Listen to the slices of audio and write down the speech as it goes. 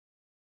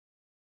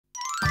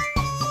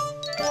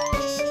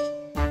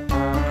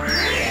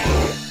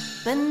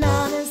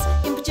Bananas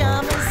in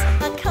pyjamas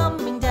are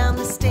coming down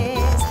the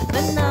stairs.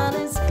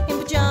 Bananas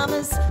in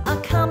pyjamas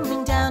are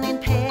coming down in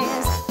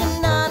pairs.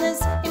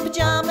 Bananas in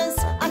pyjamas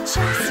are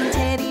chasing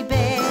teddy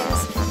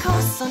bears.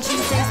 'Cause on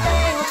Tuesdays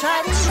they will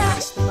try to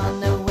catch them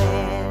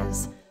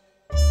unawares.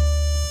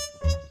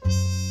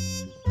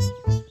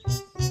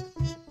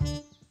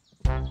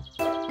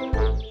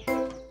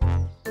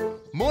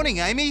 Morning,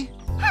 Amy.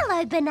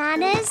 Hello,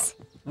 Bananas.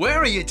 Where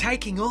are you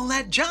taking all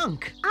that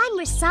junk? I'm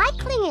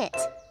recycling it.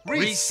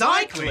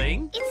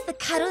 Recycling? It's the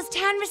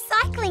Cuddlestown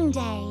Recycling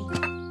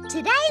Day.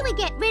 Today we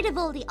get rid of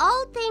all the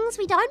old things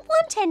we don't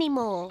want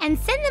anymore. And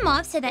send them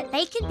off so that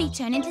they can be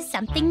turned into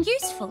something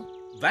useful.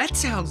 That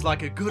sounds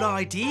like a good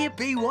idea,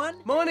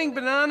 B1. Morning,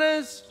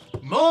 Bananas.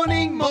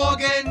 Morning,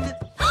 Morgan.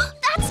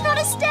 That's not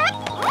a step.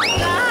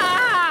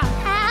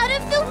 Out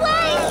of the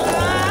way.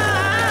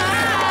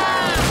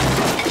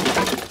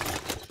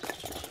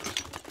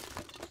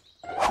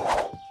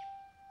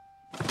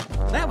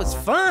 That was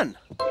fun.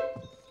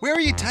 Where are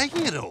you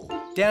taking it all?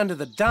 Down to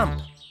the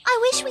dump.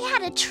 I wish we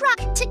had a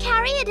truck to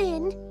carry it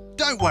in.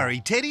 Don't worry,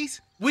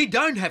 Teddies. We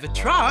don't have a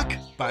truck.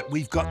 But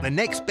we've got the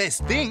next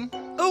best thing.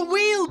 A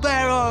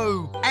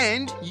wheelbarrow.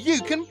 And you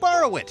can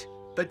borrow it.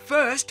 But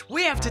first,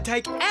 we have to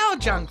take our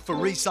junk for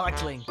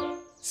recycling.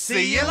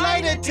 See you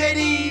later,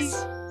 Teddies.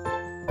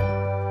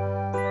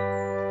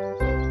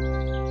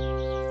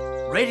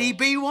 Ready,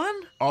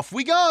 B1? Off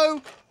we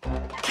go.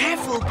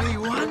 Careful,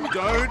 B1.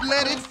 Don't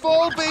let it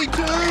fall,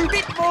 B2. A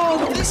bit more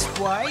this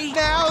way.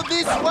 Now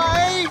this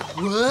way.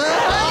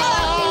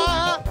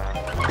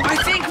 I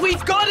think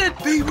we've got it,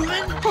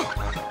 B1.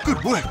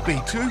 Good work,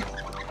 B2.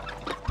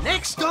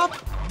 Next stop,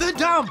 the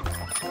dump.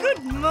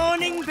 Good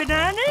morning,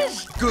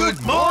 Bananas.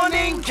 Good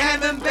morning,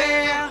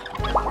 Camembert.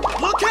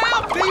 Look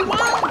out, B1.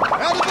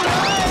 Out of the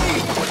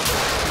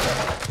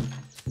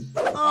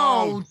way.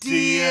 Oh,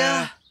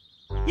 dear.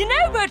 You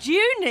know what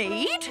you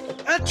need?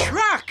 A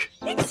truck.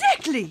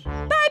 Exactly.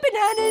 Bye,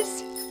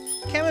 Bananas.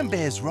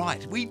 Camembert's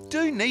right. We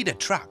do need a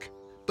truck.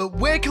 But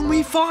where can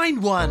we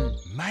find one?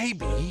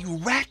 Maybe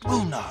Rat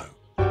will know.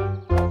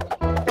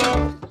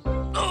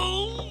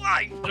 Oh,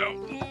 I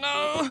don't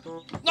know.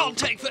 It'll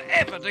take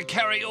forever to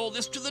carry all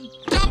this to the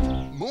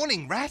dump.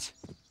 Morning, Rat.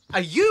 Are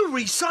you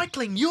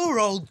recycling your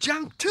old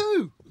junk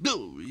too?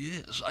 Oh,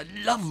 yes, I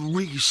love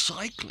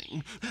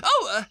recycling.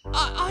 Oh,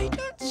 I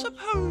don't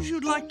suppose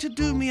you'd like to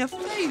do me a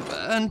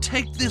favour and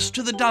take this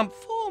to the dump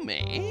for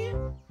me?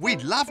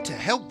 We'd love to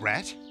help,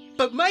 Rat.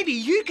 But maybe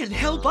you can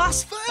help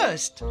us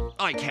first.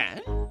 I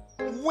can.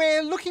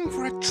 We're looking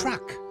for a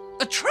truck.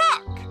 A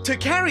truck? To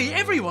carry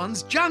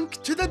everyone's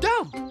junk to the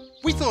dump.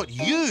 We thought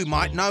you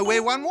might know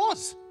where one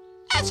was.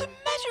 As a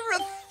matter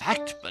of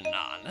fact,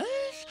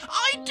 Bananas,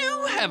 I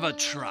do have a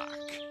truck.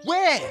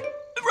 Where?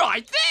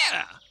 Right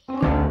there.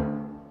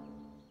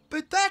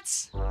 But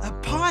that's a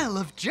pile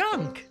of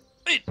junk.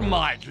 It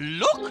might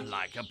look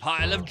like a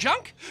pile of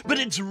junk, but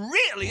it's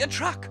really a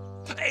truck.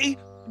 A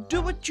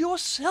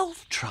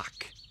do-it-yourself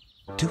truck.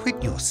 Do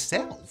it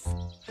yourself?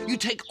 You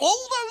take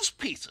all those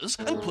pieces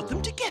and put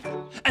them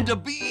together, and a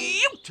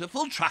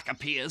beautiful truck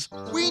appears.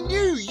 We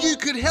knew you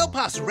could help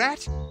us,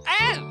 Rat.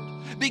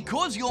 And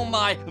because you're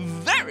my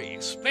very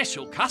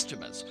special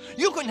customers,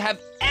 you can have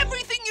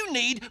everything you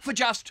need for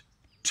just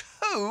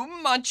 2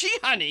 munchy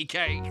honey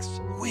cakes.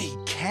 We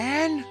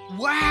can?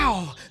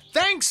 Wow!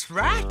 Thanks,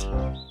 Rat.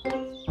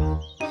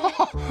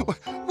 Oh,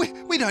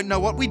 we don't know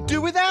what we'd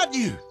do without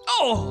you.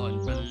 Oh,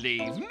 and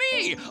believe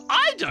me,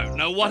 I don't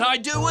know what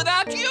I'd do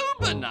without you,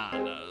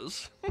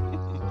 Bananas.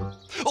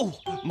 Oh,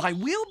 my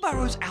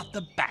wheelbarrow's out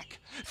the back.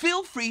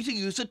 Feel free to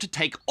use it to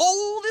take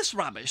all this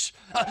rubbish,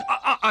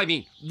 I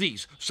mean,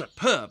 these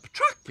superb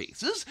truck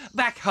pieces,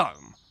 back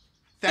home.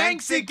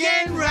 Thanks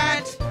again,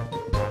 Rat.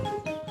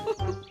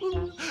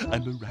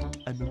 I'm a rat,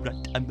 I'm a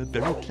rat, I'm a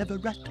very clever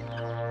rat.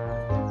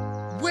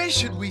 Where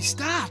should we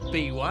start,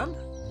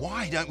 B1?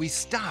 Why don't we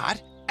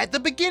start at the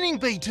beginning,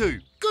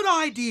 B2? Good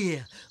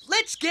idea.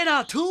 Let's get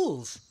our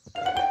tools.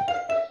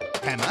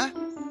 Hammer,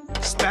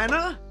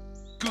 Spanner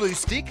glue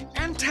stick,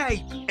 and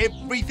tape.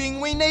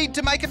 everything we need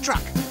to make a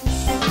truck.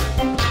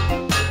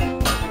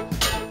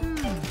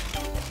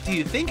 Do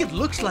you think it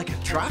looks like a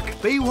truck,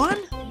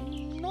 B1?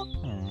 Not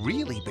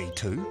really,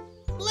 B2.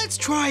 Let's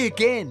try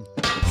again.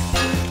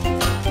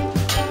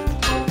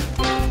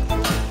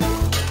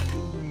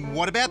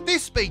 What about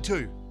this,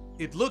 B2?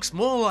 It looks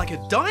more like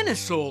a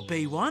dinosaur,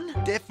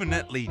 B1.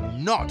 Definitely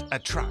not a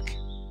truck.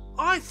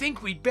 I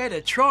think we'd better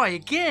try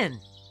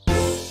again.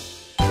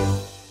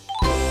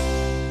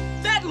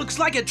 That looks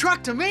like a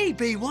truck to me,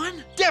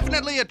 B1.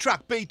 Definitely a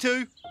truck,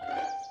 B2.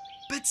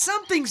 But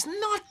something's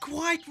not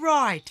quite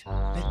right.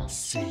 Let's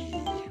see.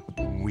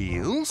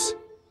 Wheels,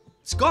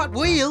 It's got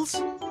wheels.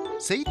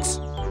 seats,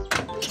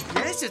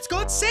 Yes, it's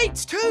got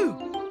seats too.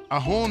 a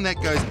horn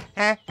that goes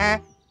ha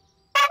ha.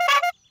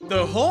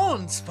 The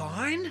horn's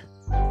fine.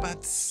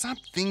 But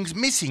something's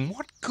missing.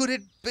 What could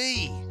it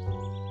be?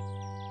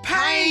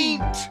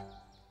 Paint!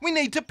 We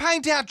need to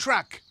paint our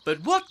truck.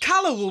 But what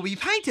colour will we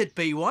paint it,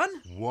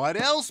 B1? What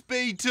else,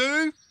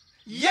 B2?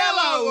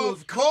 Yellow,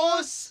 of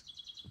course.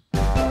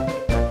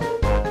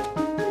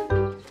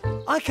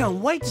 I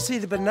can't wait to see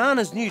the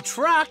Bananas' new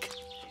truck.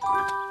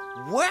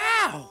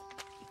 Wow!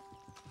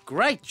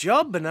 Great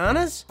job,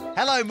 Bananas.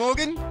 Hello,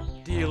 Morgan.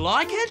 Do you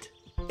like it?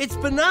 It's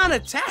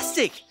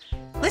banana-tastic.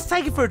 Let's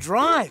take it for a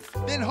drive.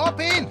 Then hop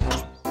in.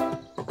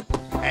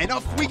 And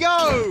off we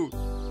go.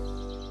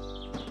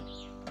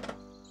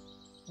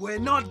 We're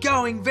not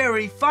going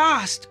very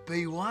fast,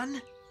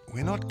 B1.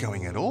 We're not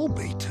going at all,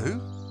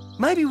 B2.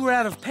 Maybe we're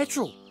out of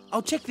petrol.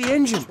 I'll check the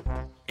engine.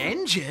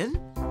 Engine?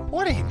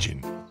 What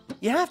engine?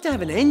 You have to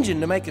have an engine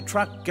to make a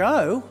truck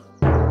go.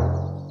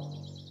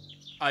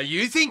 Are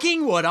you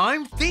thinking what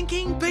I'm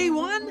thinking,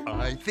 B1?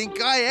 I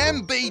think I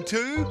am,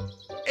 B2.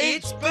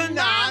 It's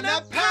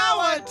banana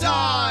power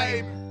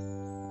time!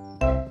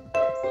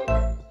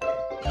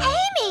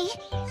 Amy,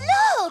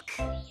 look!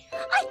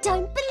 I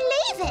don't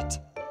believe it.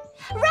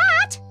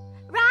 Rat!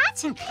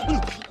 Rat!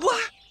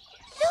 What?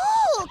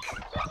 Look!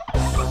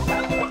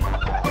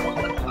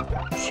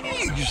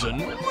 Cheese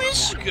and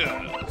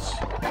whiskers.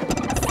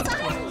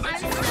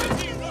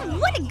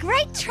 What a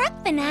great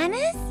truck,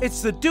 Bananas.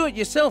 It's the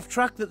do-it-yourself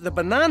truck that the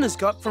Bananas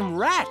got from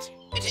Rat.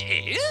 It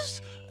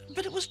is?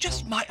 But it was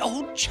just my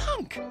old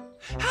junk.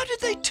 How did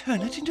they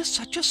turn it into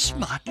such a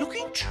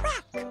smart-looking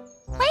truck?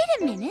 Wait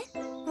a minute.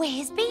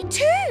 Where's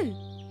B2?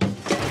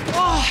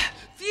 Oh,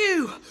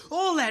 phew!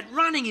 All that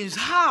running is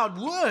hard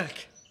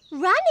work.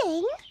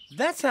 Running?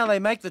 That's how they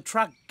make the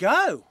truck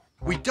go.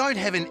 We don't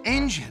have an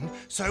engine,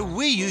 so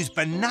we use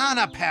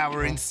banana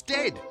power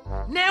instead.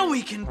 Now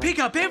we can pick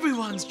up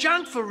everyone's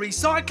junk for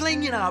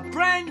recycling in our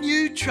brand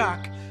new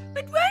truck.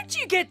 But won't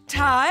you get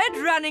tired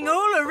running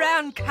all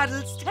around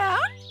Cuddlestown?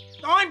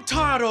 I'm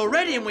tired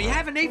already and we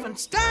haven't even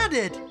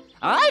started.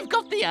 I've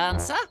got the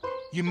answer.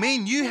 You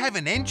mean you have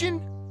an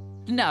engine?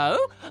 No,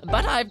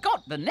 but I've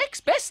got the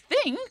next best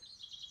thing.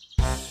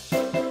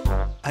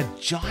 A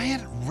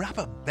giant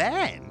rubber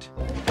band?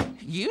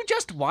 You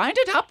just wind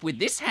it up with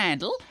this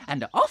handle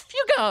and off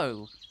you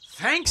go.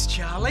 Thanks,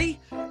 Charlie.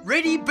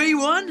 Ready,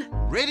 B1?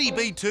 Ready,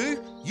 B2.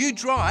 You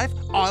drive,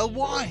 I'll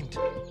wind.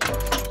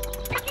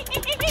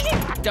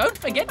 Don't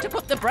forget to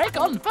put the brake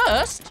on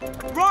first.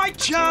 Right,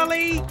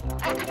 Charlie.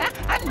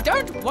 And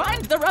don't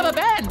wind the rubber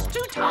band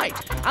too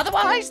tight.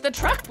 Otherwise, the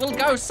truck will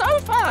go so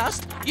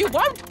fast you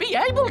won't be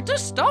able to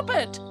stop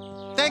it.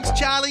 Thanks,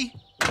 Charlie.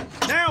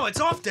 Now it's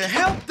off to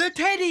help the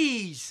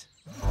teddies.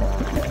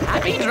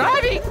 Happy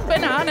driving,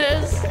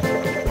 Bananas.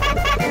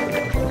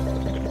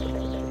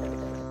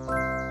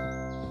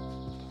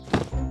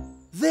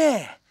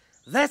 There.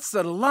 That's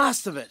the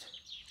last of it.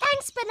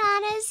 Thanks,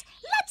 Bananas.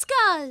 Let's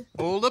go.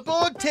 All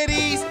aboard,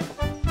 teddies.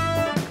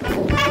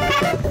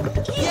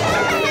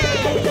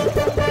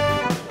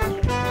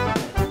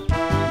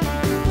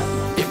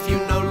 If you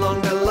no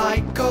longer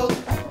like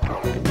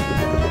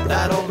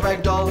that old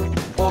ragdoll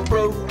or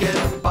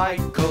broken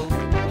bicycle,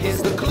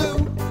 here's the clue.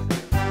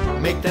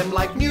 Make them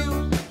like new.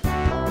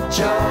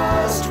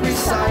 Just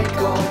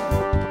recycle.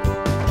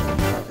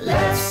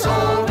 Let's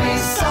all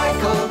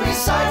recycle,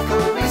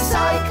 recycle,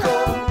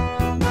 recycle.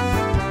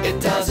 It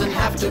doesn't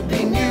have to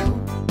be new.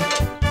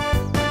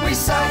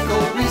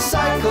 Recycle,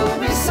 recycle,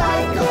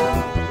 recycle.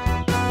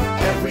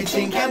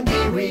 Everything can be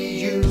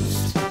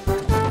reused.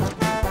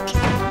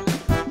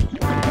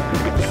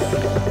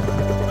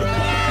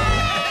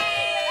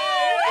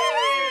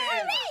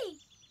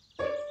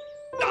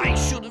 I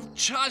should have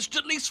charged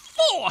at least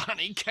 4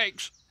 honey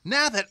cakes.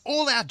 Now that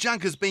all our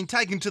junk has been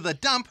taken to the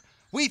dump,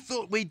 we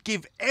thought we'd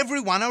give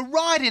everyone a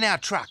ride in our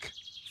truck.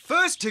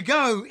 First to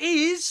go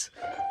is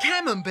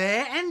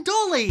Camembert and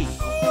Dolly.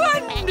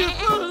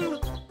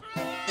 Wonderful!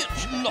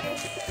 It's not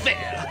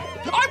fair.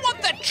 I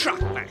want that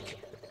truck back.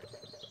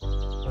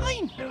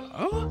 I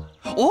know.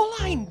 All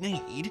I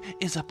need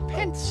is a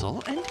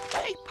pencil and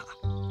paper.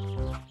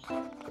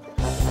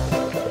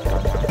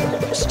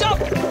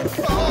 Stop!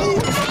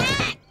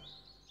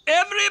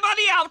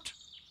 Everybody out!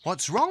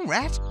 What's wrong,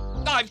 Rat?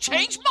 I've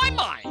changed my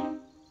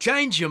mind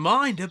Change your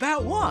mind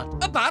about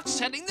what? about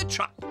selling the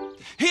truck.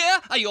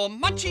 Here are your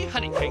munchy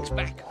honey cakes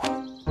back.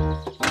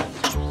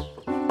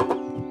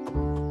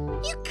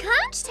 You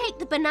can't take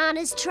the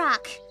Bananas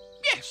truck.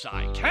 Yes,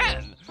 I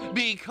can,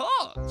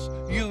 because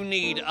you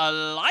need a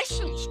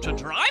license to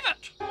drive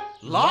it.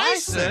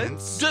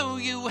 License? Do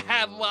you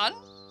have one?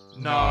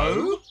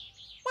 No.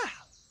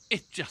 Well,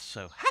 it just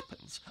so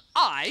happens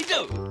I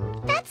do.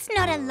 That's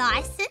not a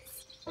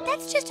license.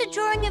 That's just a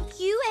drawing of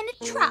you and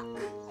a truck.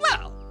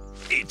 Well,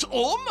 it's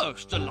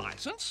almost a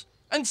license.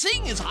 And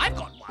seeing as I've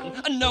got one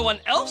and no one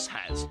else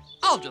has,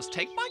 I'll just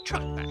take my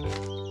truck back.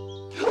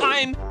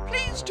 I'm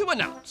pleased to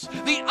announce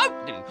the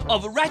opening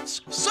of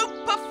Rat's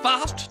super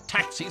fast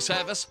taxi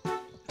service.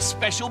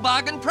 Special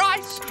bargain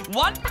price,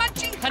 1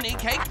 munchy honey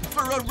cake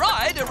for a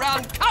ride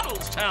around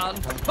Cuddlestown.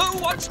 Who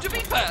wants to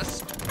be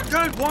first?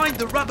 Don't wind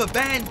the rubber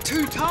band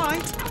too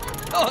tight.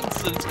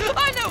 Nonsense,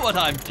 I know what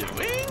I'm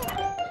doing.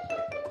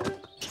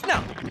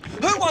 Now,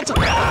 who wants a...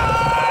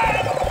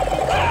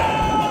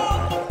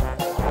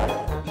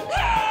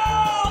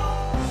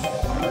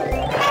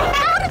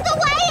 Out of the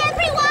way,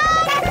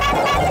 everyone!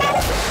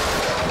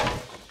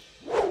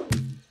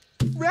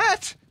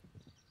 Rat!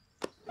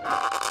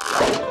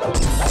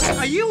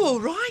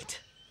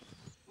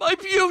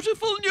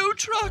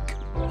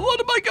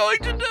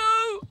 going to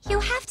do?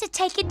 You'll have to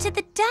take it to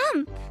the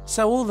dump.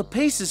 So all the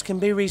pieces can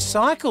be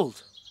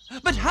recycled.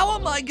 But how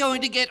am I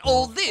going to get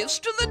all this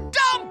to the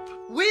dump?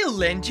 We'll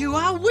lend you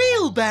our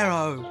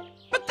wheelbarrow.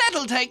 But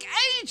that'll take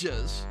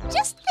ages.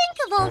 Just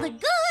think of all the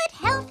good,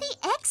 healthy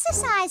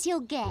exercise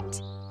you'll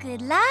get.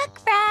 Good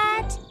luck,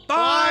 Rat.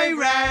 Bye,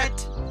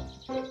 Rat.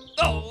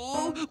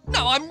 Oh,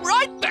 now I'm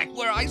right back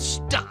where I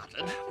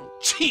started.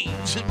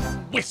 Cheese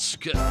and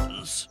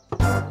whiskers.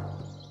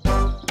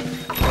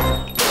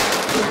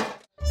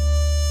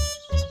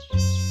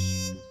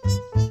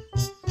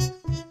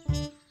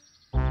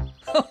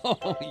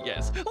 Oh,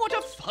 yes, what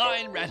a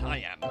fine rat I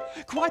am.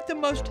 Quite the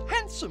most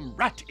handsome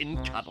rat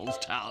in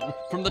Cuddlestown.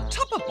 From the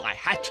top of my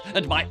hat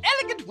and my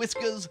elegant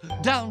whiskers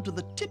down to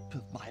the tip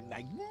of my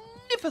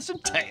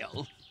magnificent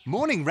tail.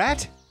 Morning,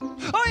 Rat.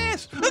 Oh,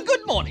 yes,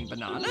 good morning,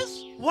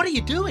 Bananas. What are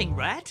you doing,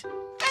 Rat?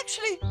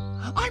 Actually,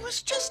 I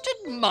was just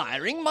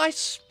admiring my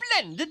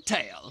splendid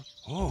tail.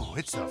 Oh,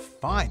 it's a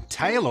fine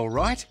tail, all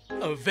right.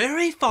 A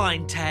very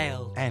fine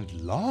tail. And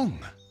long.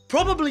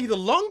 Probably the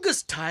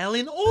longest tail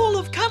in all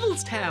of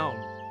Cuddlestown.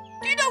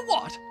 Do you know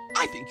what?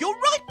 I think you're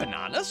right,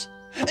 Bananas.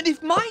 And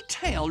if my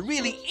tail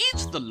really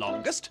is the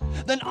longest,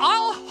 then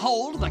I'll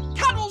hold the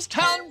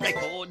Cuddlestown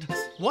record.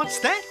 What's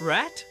that,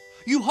 Rat?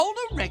 You hold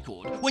a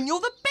record when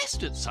you're the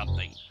best at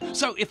something.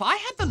 So if I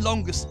had the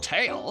longest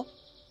tail,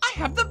 I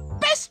have the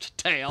best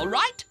tail,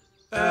 right?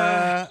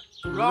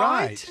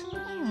 Right.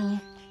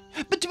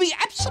 But to be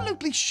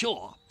absolutely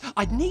sure,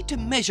 I'd need to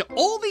measure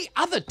all the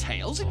other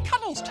tails in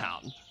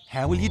Cuddlestown.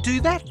 How will you do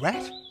that,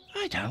 Rat?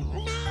 I don't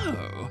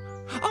know.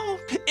 Oh,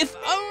 if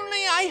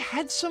only I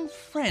had some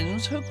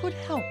friends who could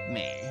help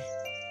me.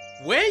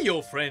 We're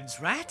your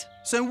friends, Rat.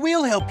 So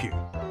we'll help you.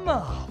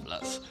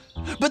 Marvellous.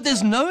 But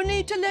there's no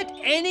need to let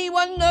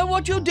anyone know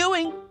what you're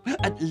doing.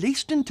 At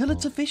least until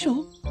it's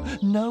official.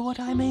 Know what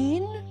I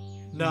mean?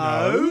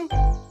 No.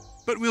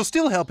 But we'll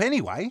still help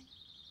anyway.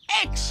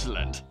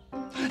 Excellent.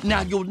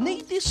 Now you'll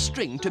need this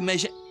string to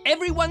measure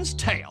everyone's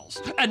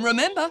tails. And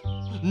remember,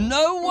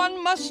 no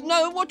one must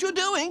know what you're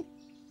doing.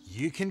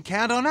 You can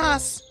count on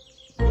us.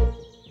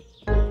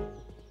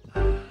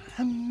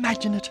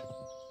 Imagine it.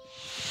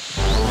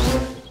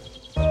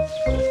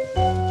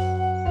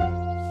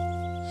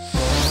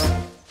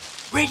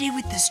 Ready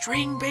with the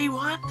string,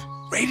 B1?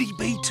 Ready,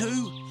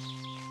 B2?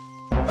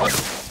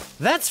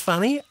 That's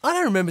funny. I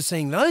don't remember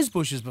seeing those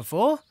bushes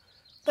before.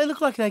 They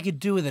look like they could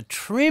do with a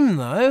trim,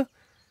 though.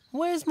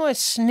 Where's my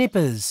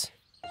snippers?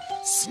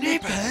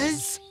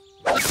 Snippers?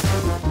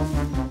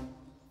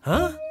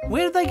 Huh?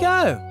 Where did they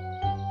go?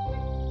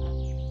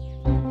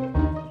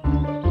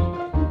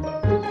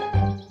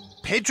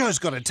 Pedro's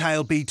got a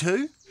tail,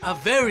 B2. A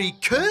very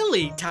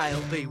curly tail,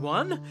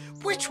 B1,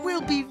 which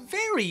will be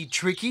very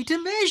tricky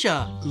to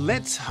measure.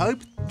 Let's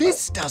hope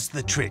this does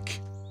the trick.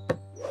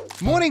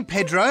 Morning,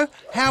 Pedro.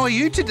 How are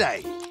you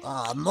today?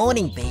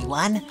 Morning,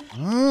 B1.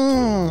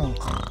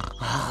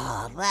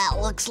 That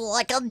looks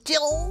like a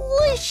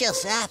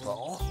delicious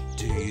apple.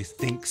 Do you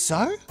think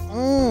so?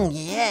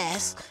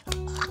 Yes.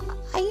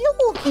 Are you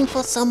looking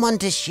for someone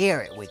to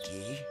share it with you?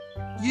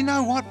 You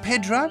know what,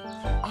 Pedro?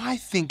 I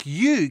think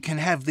you can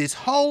have this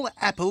whole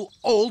apple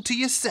all to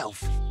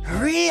yourself.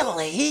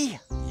 Really?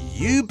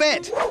 You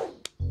bet.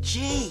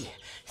 Gee,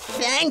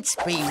 thanks,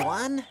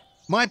 B1.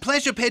 My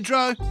pleasure,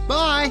 Pedro.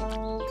 Bye.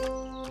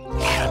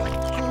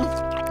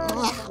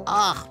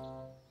 Oh,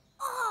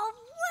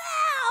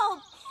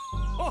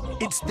 wow!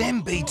 It's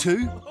them,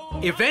 B2.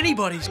 If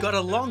anybody's got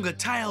a longer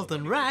tail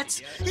than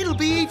Rat's, it'll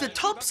be either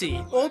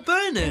Topsy or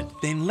Bernard.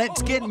 Then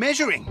let's get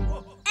measuring.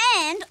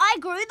 And I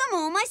grew them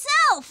all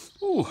myself.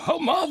 Oh, how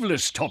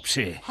marvellous,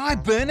 Topsy. Hi,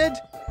 Bernard.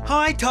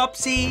 Hi,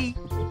 Topsy.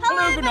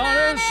 Hello,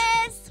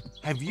 Bananas.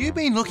 Have you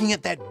been looking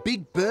at that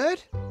big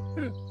bird?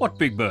 What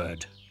big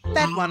bird?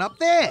 That one up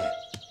there.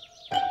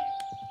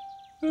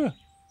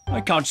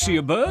 I can't see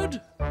a bird.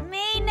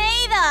 Me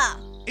neither.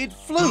 It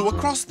flew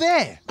across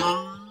there.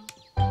 I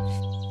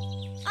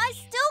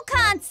still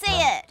can't see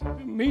it.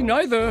 Me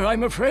neither,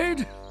 I'm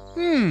afraid.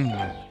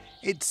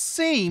 It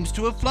seems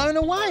to have flown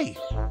away.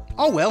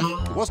 Oh well,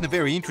 it wasn't a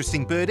very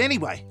interesting bird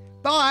anyway.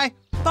 Bye.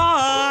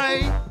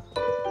 Bye.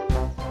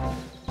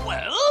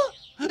 Well,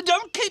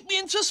 don't keep me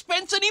in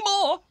suspense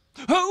anymore.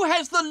 Who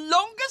has the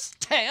longest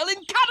tail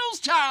in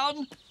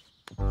Cuddlestown?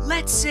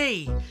 Let's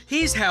see.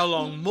 Here's how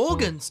long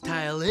Morgan's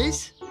tail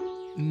is.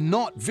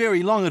 Not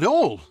very long at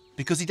all,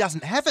 because he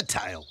doesn't have a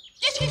tail.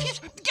 Yes.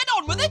 Get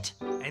on with it.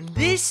 And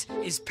this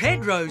is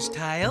Pedro's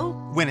tail.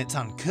 When it's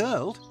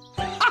uncurled.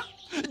 Ha!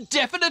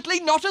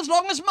 Definitely not as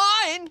long as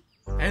mine.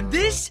 And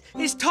this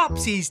is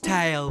Topsy's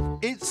tail.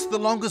 It's the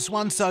longest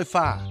one so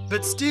far.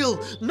 But still,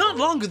 not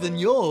longer than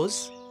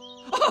yours.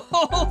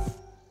 Oh,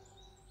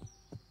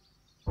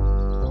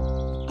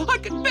 I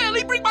can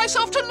barely bring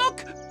myself to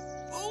look.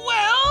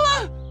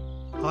 Well,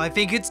 I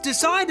think it's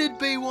decided,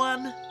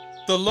 B1.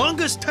 The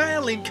longest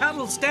tail in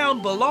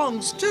Cuddlestown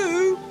belongs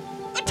to...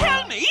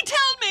 Tell me!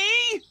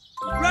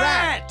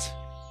 Rat!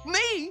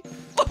 Me?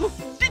 Oh,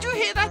 did you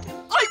hear that?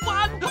 I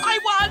won!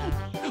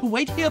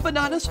 Wait here,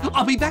 Bananas.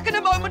 I'll be back in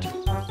a moment.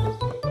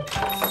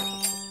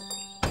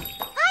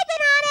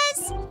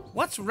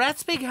 What's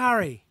Rat's big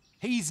hurry?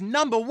 He's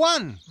number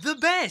one. The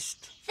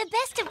best. The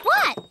best of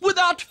what?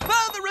 Without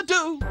further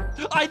ado,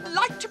 I'd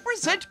like to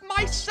present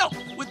myself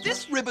with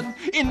this ribbon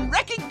in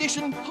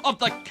recognition of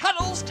the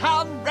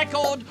Cuddlestown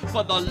record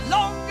for the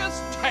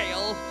longest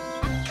tail.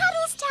 A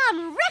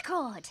Cuddlestown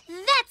record?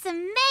 That's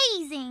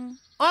amazing.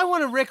 I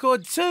want a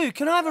record too.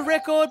 Can I have a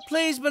record,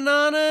 please,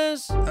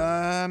 Bananas?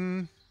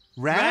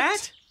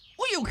 Rat?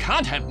 Well, you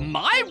can't have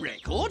my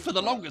record for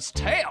the longest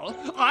tail.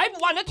 I've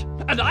won it,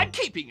 and I'm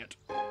keeping it.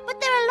 But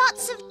there are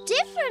lots of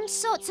different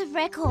sorts of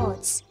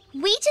records.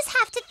 We just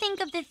have to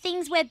think of the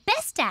things we're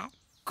best at.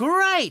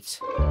 Great!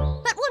 But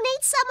we'll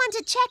need someone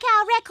to check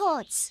our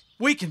records.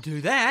 We can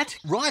do that.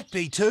 Right,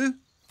 B2.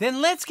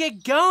 Then let's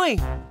get going.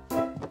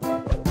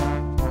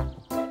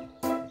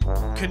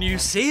 Can you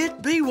see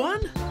it,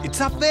 B1?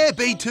 It's up there,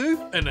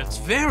 B2. And it's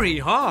very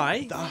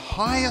high. The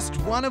highest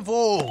one of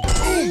all.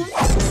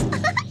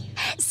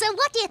 So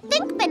what do you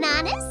think,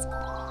 Bananas?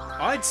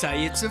 I'd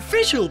say it's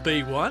official,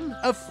 B1.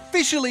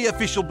 Officially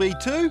official,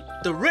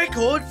 B2. The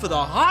record for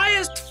the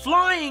highest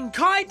flying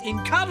kite in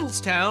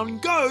Cuddlestown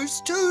goes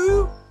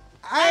to...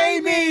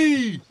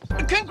 Amy!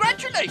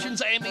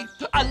 Congratulations, Amy.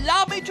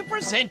 Allow me to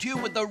present you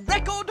with the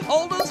record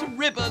holder's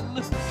ribbon.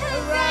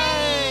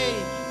 Hooray!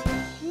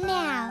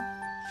 Now,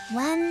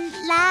 one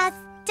last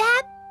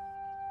dab.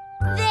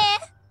 There.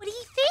 What do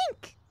you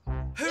think?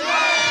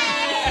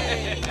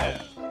 Hooray!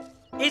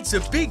 It's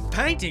a big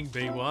painting,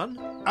 B1.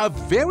 A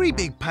very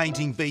big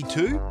painting,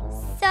 B2.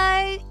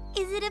 So,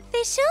 is it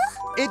official?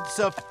 It's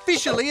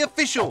officially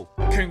official.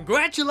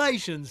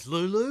 Congratulations,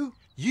 Lulu.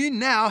 You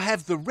now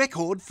have the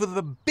record for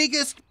the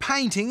biggest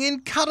painting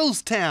in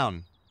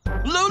Cuddlestown.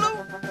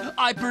 Lulu,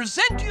 I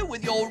present you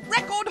with your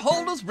record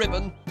holder's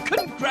ribbon.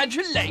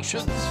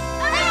 Congratulations.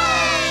 Hooray!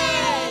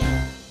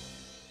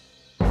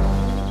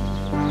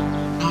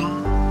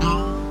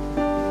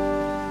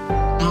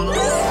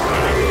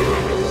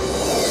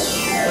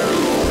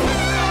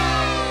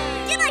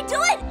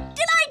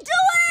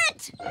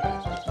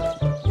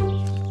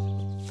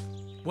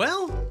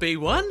 Well,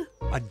 B1?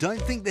 I don't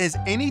think there's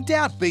any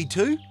doubt,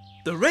 B2.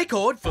 The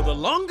record for the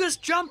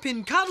longest jump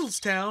in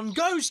Cuddlestown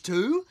goes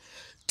to...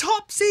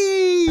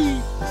 Topsy!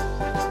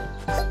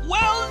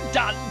 Well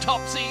done,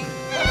 Topsy.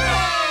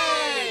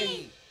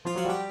 Hooray!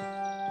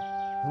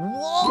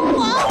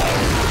 Whoa!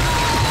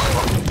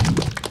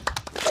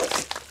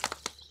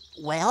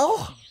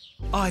 Well?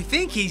 I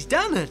think he's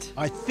done it.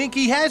 I think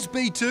he has,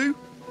 B2.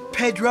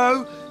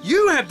 Pedro,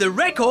 you have the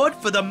record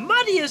for the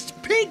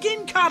muddiest pig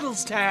in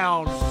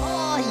Cuddlestown.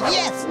 Oh,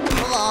 yes!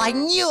 Oh, I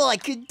knew I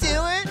could do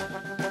it.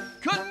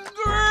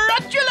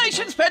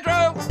 Congratulations,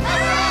 Pedro.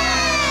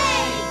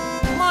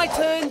 Hooray! My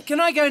turn. Can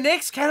I go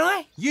next, can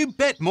I? You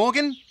bet,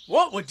 Morgan.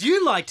 What would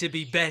you like to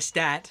be best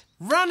at?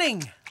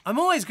 Running. I'm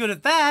always good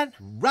at that.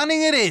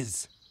 Running it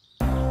is.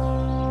 Right,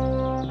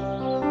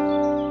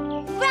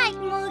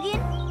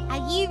 Morgan.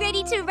 Are you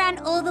ready to run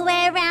all the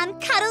way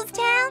around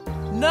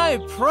Cuddlestown?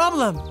 No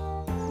problem.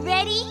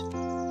 Ready,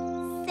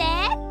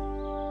 set,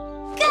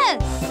 go!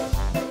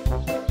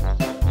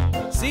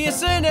 See you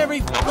soon,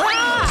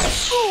 Ah!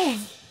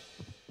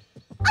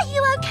 Are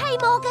you okay,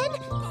 Morgan?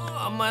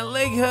 Oh, my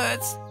leg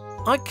hurts.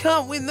 I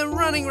can't win the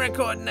running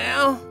record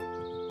now.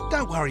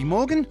 Don't worry,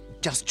 Morgan.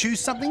 Just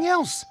choose something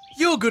else.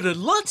 You're good at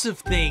lots of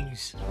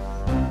things.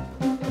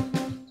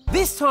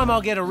 This time I'll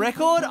get a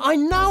record. I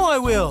know I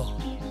will.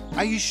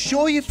 Are you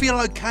sure you feel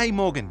okay,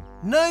 Morgan?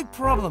 No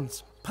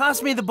problems.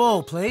 Pass me the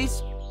ball,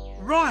 please.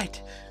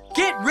 Right.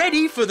 Get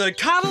ready for the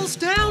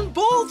Cuddlestown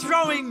ball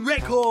throwing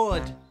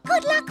record.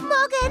 Good luck,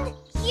 Morgan.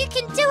 You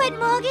can do it,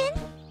 Morgan.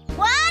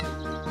 1,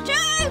 2,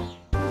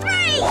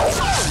 3!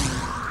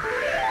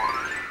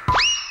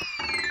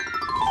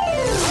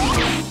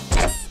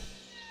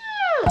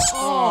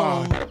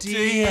 Oh,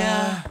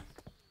 dear.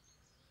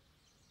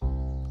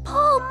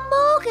 Poor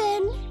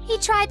Morgan. He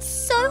tried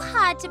so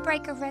hard to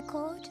break a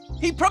record.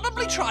 He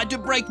probably tried to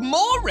break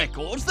more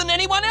records than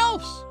anyone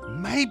else.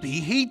 Maybe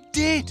he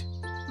did.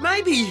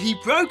 Maybe he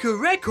broke a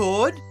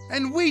record.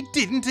 And we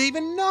didn't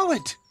even know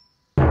it.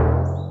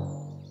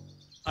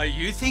 Are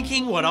you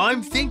thinking what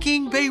I'm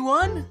thinking,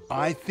 B1?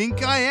 I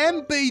think I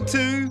am,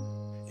 B2.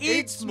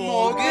 It's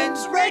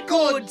Morgan's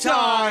record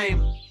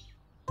time.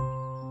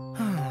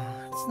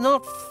 It's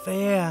not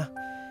fair.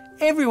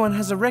 Everyone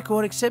has a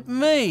record except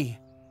me.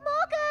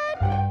 Morgan,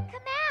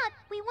 come out.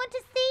 We want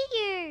to see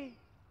you.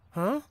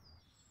 Huh?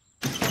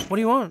 What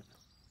do you want?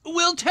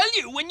 We'll tell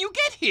you when you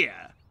get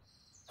here.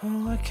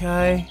 Oh,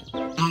 okay.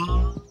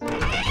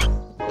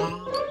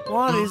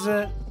 What is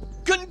it?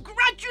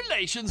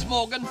 Congratulations,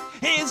 Morgan.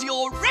 Here's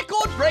your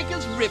record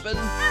breaker's ribbon.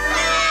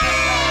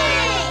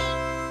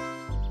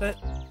 But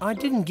I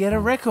didn't get a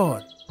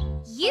record.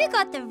 You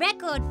got the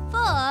record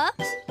for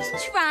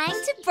trying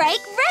to break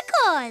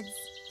records.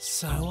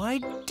 So I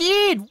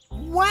did.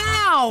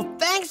 Wow!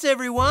 Thanks,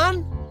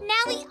 everyone.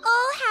 Now we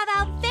all have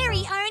our very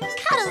own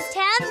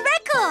Cuddlestown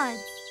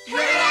records.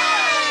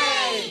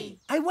 Hooray!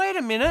 Hey, wait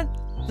a minute.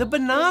 The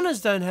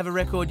Bananas don't have a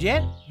record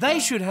yet. They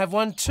should have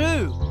one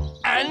too.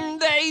 And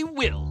they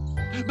will.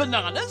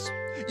 Bananas,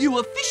 you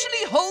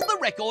officially hold the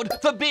record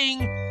for being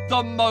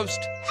the most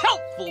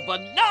helpful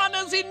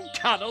bananas in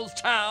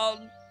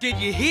Cuddlestown. Did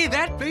you hear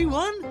that,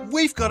 B1?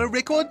 We've got a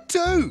record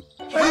too.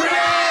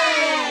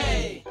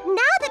 Hooray!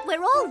 Now that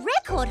we're all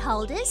record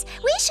holders,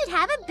 we should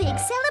have a big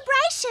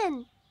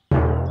celebration.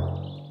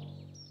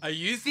 Are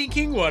you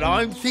thinking what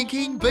I'm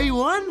thinking,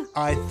 B1?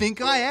 I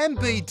think I am,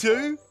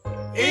 B2.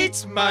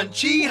 It's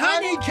Munchie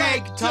Honey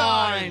Cake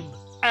time!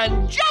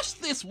 And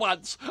just this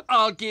once,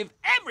 I'll give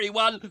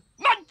everyone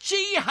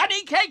Munchie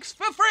Honey Cakes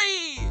for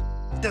free!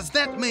 Does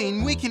that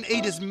mean we can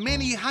eat as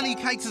many honey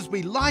cakes as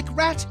we like,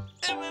 Rat?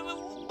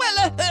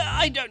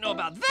 I don't know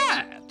about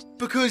that.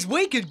 Because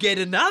we could get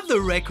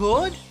another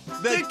record.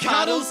 The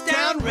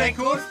Cuddlestown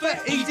record for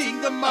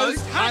eating the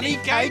most honey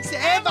cakes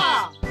ever!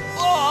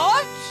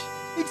 What?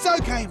 It's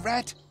okay,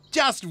 Rat.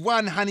 Just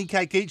one honey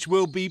cake each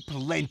will be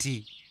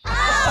plenty.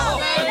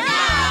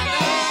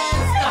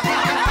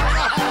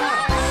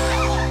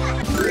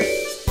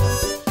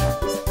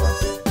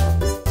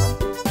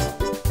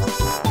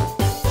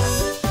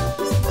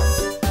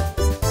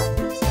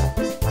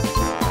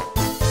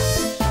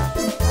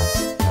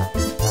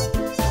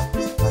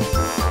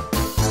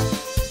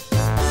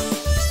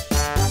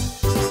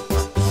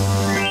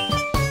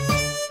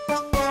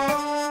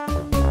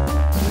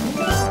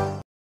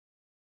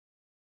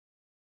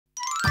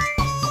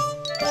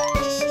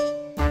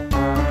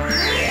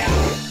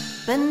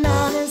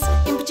 Bananas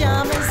in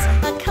pyjamas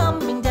are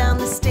coming down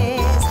the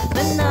stairs.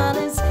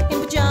 Bananas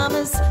in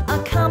pyjamas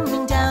are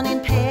coming down in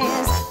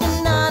pairs.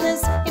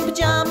 Bananas in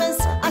pyjamas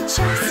are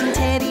chasing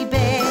teddy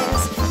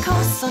bears.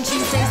 'Cause on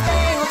Tuesdays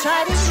they will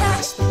try to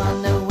catch them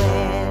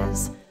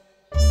unawares.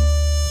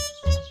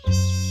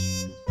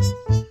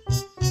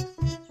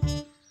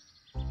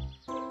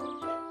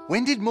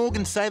 When did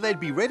Morgan say they'd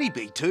be ready,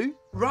 B2?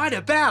 Right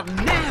about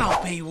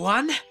now,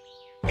 B1.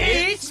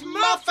 It's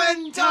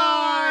muffin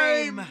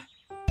time!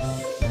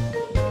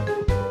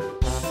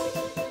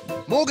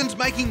 Morgan's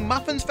making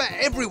muffins for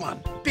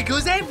everyone.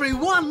 Because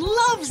everyone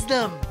loves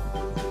them!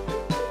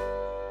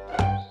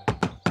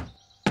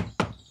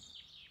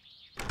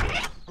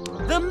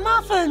 The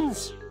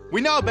muffins! We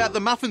know about the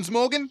muffins,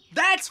 Morgan.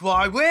 That's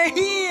why we're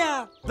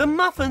here! The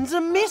muffins are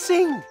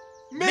missing!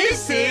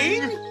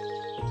 Missing?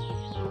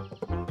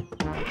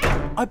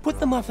 I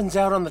put the muffins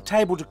out on the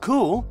table to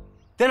cool.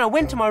 Then I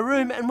went to my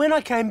room, and when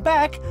I came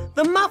back,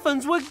 the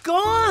muffins were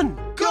gone!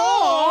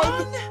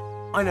 Gone?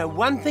 I know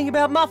one thing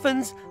about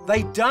muffins.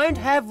 They don't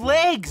have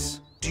legs.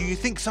 Do you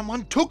think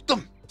someone took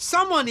them?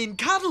 Someone in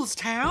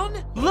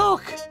Cuddlestown?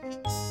 Look!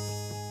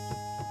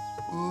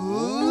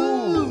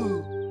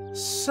 Ooh!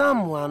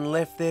 Someone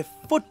left their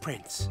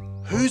footprints.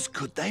 Whose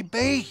could they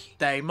be?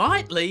 They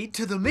might lead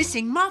to the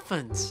missing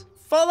muffins.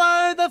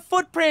 Follow the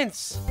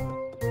footprints.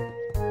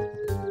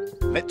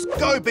 Let's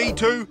go,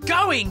 B2.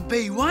 Going,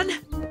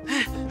 B1.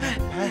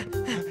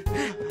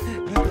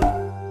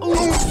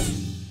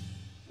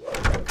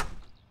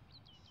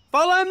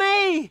 Follow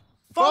me.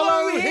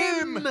 Follow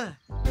him.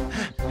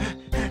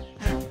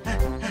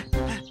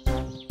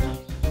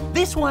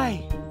 This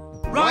way.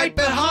 Right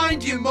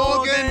behind you,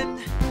 Morgan.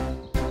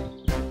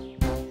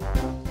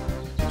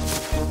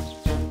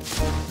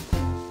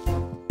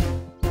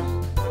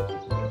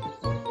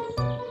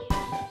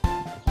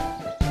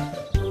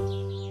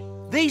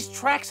 These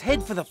tracks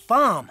head for the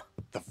farm.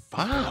 The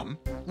farm?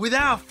 With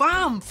our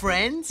farm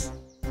friends.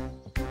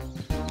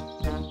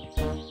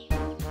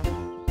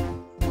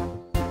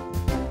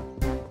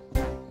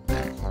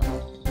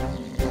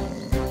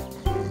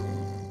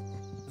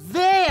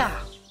 There!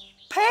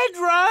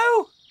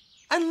 Pedro!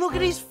 And look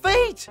at his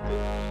feet!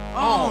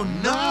 Oh,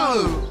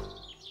 no!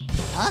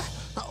 Huh?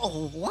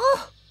 Oh,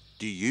 what?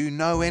 Do you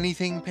know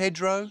anything,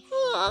 Pedro?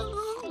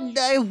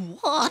 No,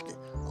 what?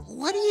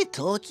 What are you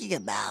talking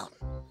about?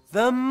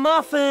 The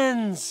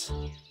muffins!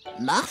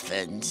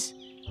 Muffins?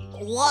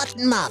 What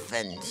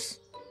muffins?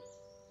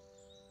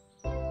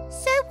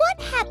 So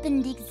what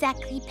happened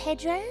exactly,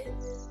 Pedro?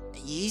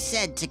 You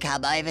said to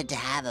come over to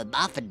have a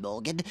muffin,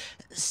 Morgan,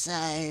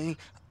 so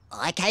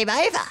I came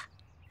over.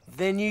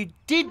 Then you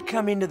did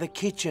come into the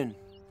kitchen.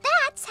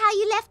 That's how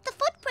you left the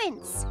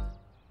footprints.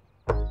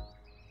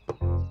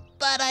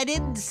 But I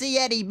didn't see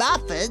any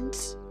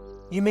muffins.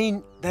 You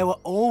mean they were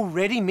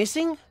already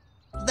missing?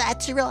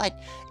 That's right.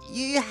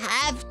 You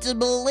have to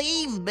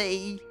believe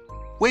me.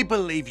 We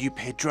believe you,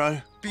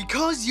 Pedro.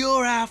 Because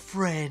you're our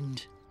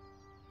friend.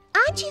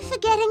 Aren't you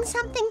forgetting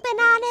something,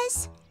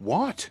 Bananas?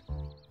 What?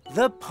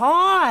 The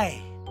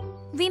pie!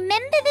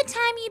 Remember the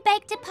time you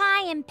baked a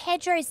pie and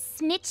Pedro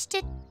snitched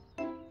it?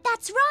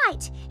 That's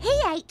right.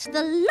 He ate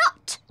the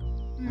lot.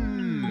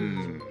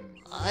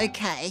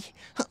 Okay,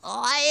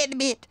 I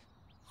admit,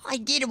 I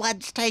did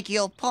once take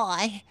your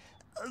pie,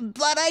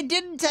 but I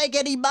didn't take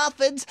any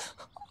muffins.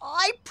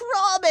 I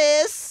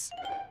promise.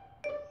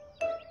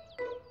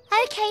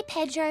 Okay,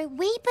 Pedro,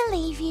 we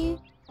believe you.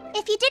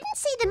 If you didn't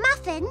see the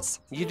muffins...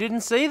 You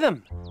didn't see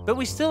them, but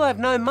we still have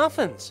no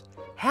muffins.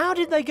 How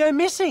did they go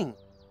missing?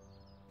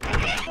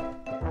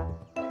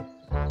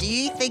 Do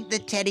you think the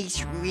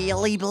teddies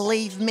really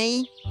believe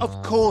me?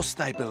 Of course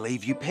they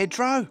believe you,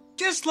 Pedro.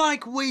 Just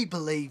like we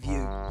believe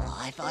you.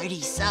 Oh, if only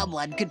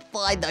someone could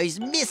find those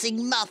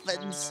missing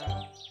muffins.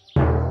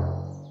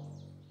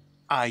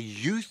 Are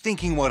you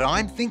thinking what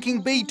I'm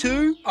thinking,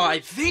 B2? I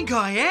think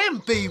I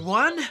am,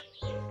 B1.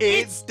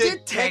 It's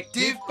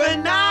Detective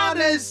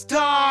Bananas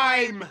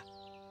time!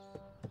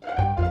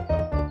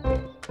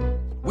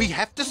 We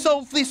have to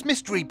solve this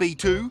mystery,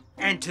 B2.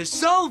 And to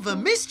solve a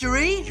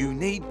mystery... You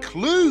need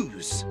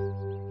clues.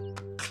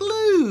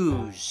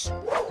 Clues?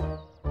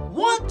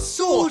 What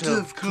sort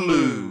of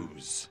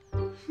clues?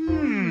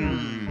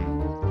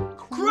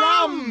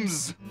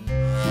 Crumbs!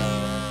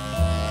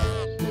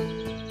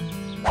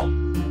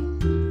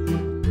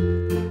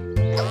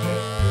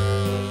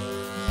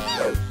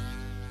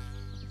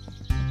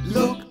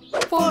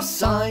 Look for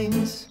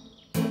signs.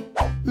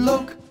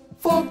 Look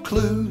for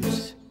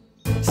clues.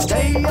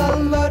 Stay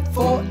alert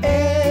for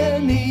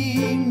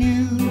any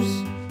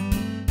news.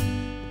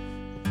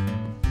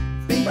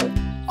 Be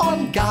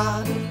on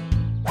guard.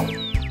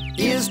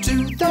 Ears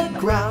to the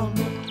ground.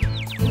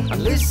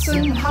 And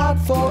listen hard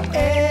for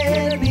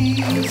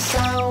any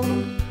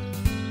sound.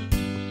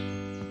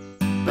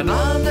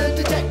 Banana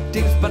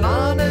detectives,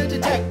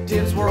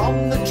 we're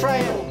on the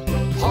trail.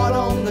 Hot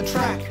on the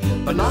track.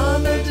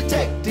 Banana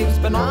detectives,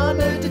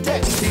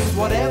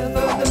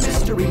 whatever the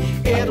mystery,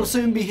 it'll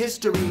soon be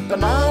history.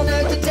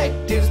 Banana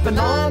detectives,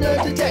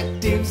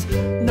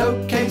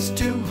 no case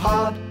too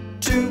hard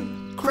to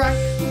crack.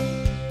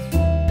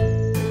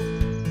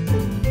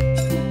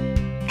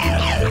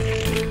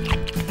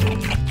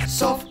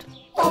 Soft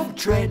of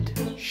tread,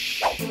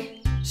 shh,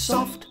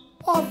 soft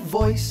of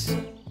voice.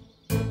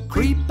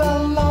 Creep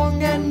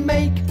along and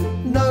make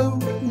no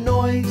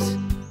noise.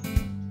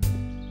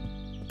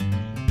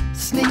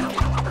 Sneak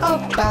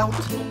about,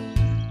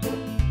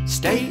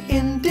 stay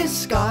in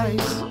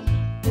disguise,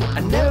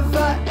 and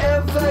never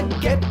ever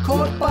get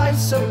caught by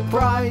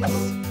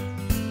surprise.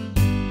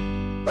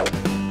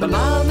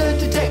 Banana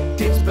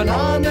detectives,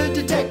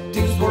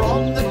 we're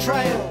on the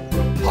trail,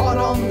 hot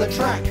on the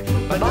track.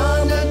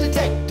 Banana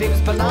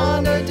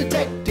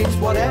detectives,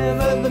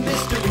 whatever the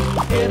mystery,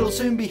 it'll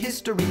soon be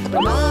history.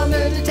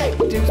 Banana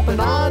detectives,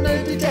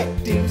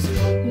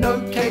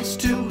 no case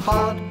too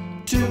hard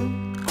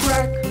to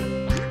crack.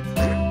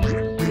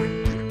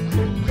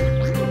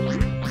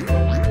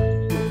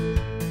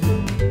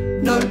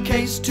 No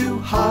case too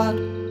hard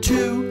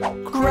to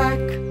crack.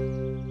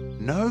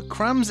 No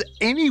crumbs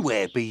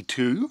anywhere,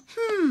 B2.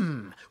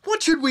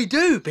 What should we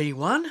do,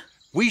 B1?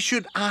 We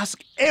should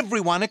ask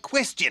everyone a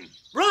question.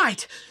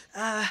 Right.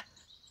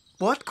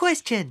 What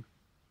question?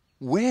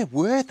 Where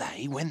were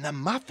they when the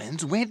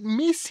muffins went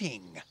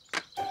missing?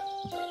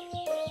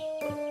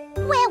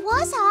 Where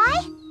was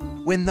I?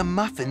 When the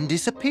muffin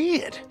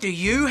disappeared. Do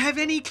you have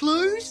any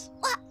clues?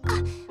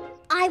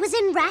 I was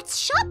in Rat's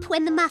shop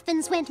when the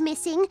muffins went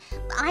missing.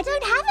 I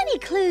don't have any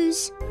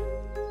clues.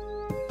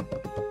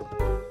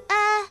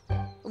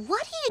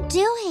 What are you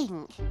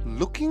doing?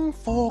 Looking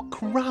for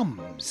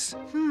crumbs.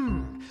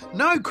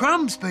 No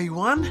crumbs,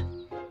 B1.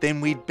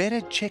 Then we'd better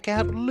check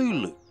out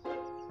Lulu.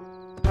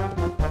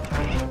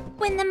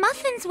 When the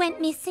muffins went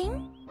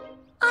missing,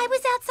 I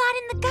was outside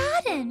in the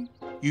garden.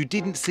 You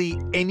didn't see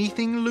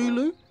anything,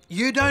 Lulu?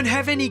 You don't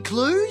have any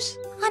clues?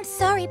 I'm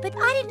sorry, but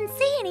I didn't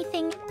see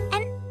anything,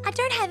 and I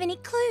don't have any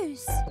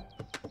clues.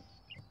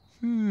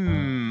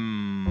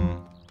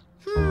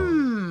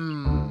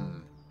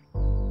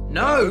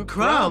 No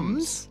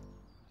crumbs?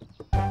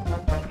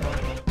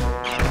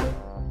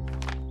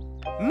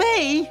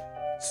 Me?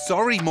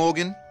 Sorry,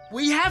 Morgan.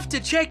 We have to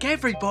check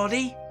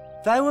everybody.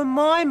 They were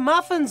my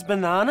muffins,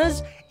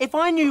 Bananas. If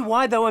I knew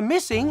why they were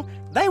missing,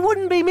 they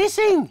wouldn't be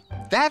missing.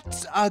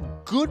 That's a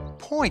good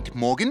point,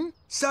 Morgan.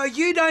 So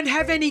you don't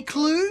have any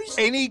clues?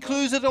 Any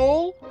clues at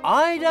all?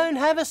 I don't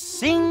have a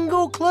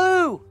single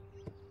clue.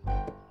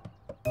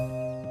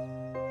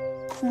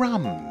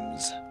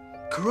 Crumbs.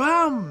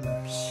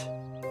 Crumbs.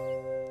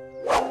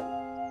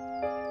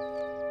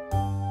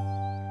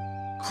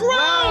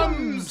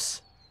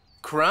 Crumbs!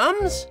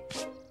 Crumbs?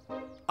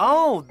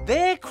 Oh,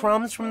 they're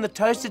crumbs from the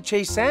toasted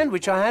cheese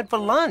sandwich I had for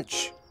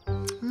lunch.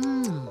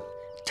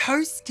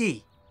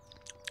 Toasty.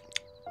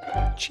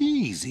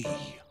 Cheesy.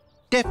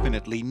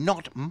 Definitely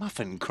not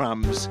muffin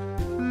crumbs.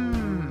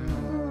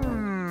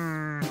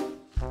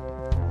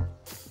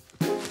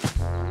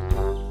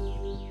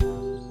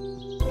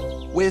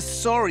 We're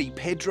sorry,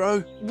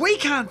 Pedro. We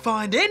can't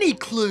find any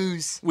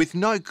clues. With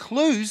no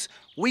clues,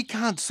 we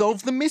can't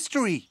solve the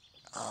mystery.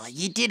 Oh,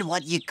 you did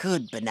what you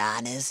could,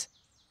 Bananas.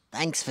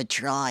 Thanks for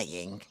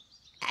trying.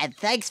 And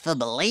thanks for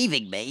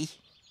believing me.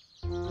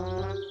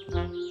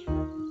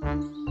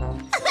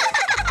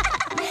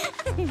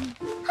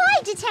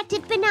 Hi,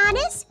 Detective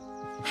Bananas.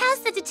 How's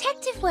the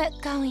detective work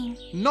going?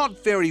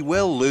 Not very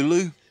well,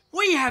 Lulu.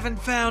 We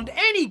haven't found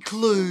any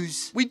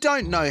clues. We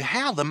don't know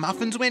how the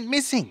muffins went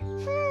missing.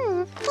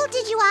 Well,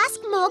 did you ask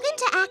Morgan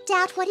to act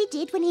out what he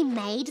did when he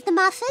made the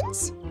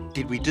muffins?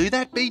 Did we do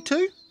that,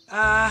 B2?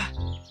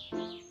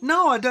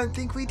 No, I don't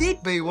think we did,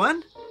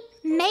 B1.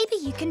 Maybe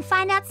you can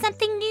find out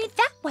something new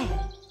that way.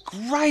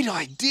 Great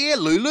idea,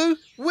 Lulu.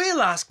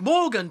 We'll ask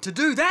Morgan to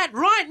do that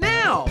right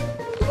now.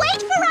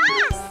 Wait for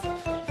us!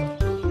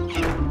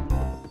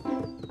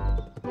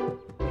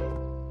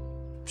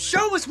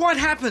 Show us what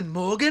happened,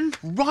 Morgan.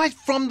 Right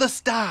from the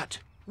start.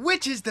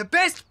 Which is the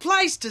best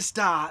place to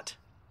start?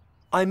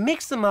 I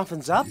mixed the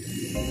muffins up,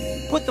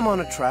 put them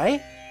on a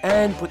tray,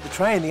 and put the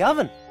tray in the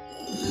oven.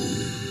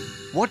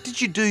 What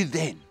did you do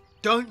then?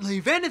 Don't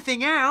leave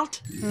anything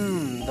out.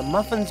 The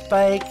muffins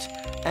baked,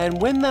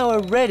 and when they were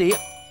ready,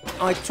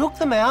 I took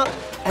them out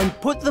and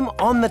put them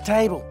on the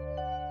table.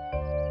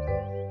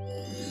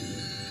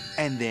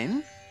 And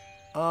then?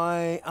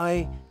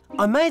 I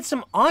made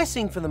some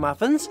icing for the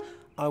muffins.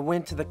 I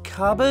went to the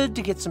cupboard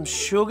to get some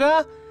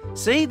sugar.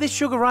 See, this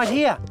sugar right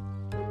here.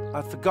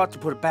 I forgot to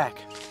put it back.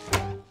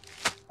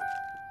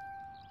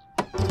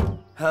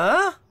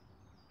 Huh?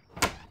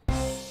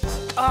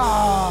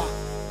 Oh,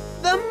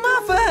 the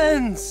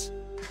muffins!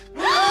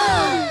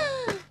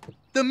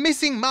 The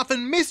missing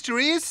muffin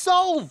mystery is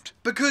solved.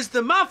 Because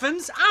the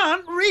muffins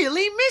aren't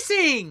really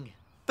missing.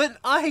 But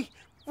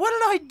what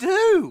did I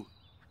do?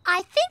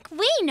 I think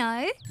we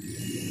know.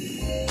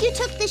 You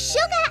took the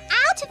sugar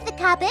out of the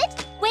cupboard.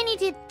 When you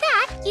did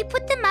that, you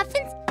put the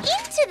muffins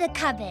into the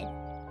cupboard.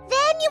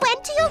 Then you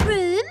went to your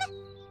room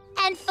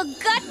and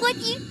forgot what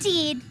you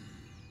did.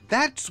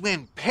 That's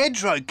when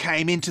Pedro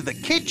came into the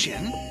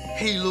kitchen.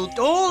 He looked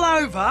all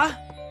over.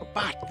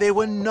 But there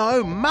were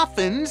no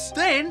muffins.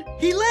 Then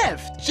he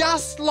left.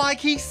 Just like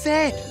he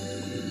said.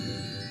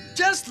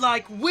 Just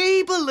like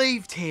we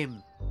believed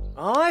him.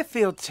 I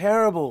feel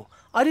terrible.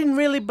 I didn't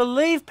really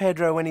believe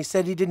Pedro when he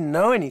said he didn't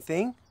know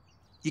anything.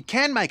 You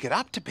can make it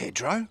up to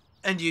Pedro.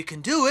 And you can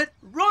do it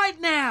right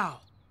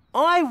now.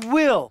 I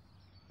will.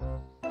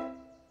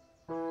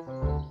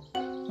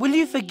 Will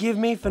you forgive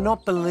me for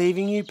not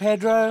believing you,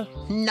 Pedro?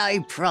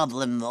 No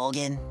problem,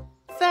 Morgan.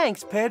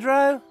 Thanks,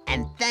 Pedro.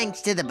 And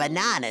thanks to the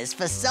bananas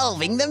for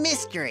solving the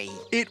mystery.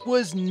 It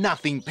was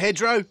nothing,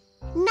 Pedro.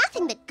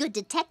 Nothing that good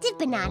detective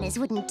bananas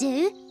wouldn't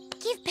do.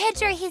 Give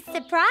Pedro his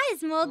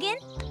surprise, Morgan.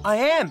 I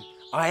am.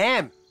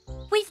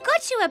 We've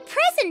got you a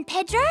present,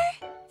 Pedro.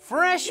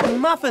 Fresh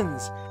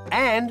muffins.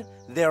 And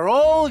they're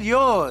all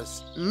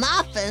yours.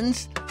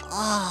 Muffins?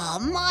 Oh,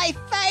 my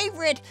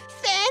favourite.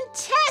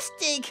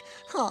 Fantastic.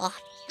 Oh,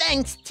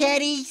 thanks,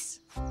 Teddies.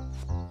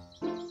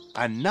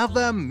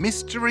 Another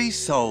mystery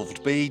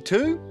solved,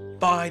 B2.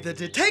 By the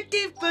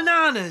Detective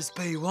Bananas,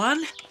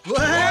 B1.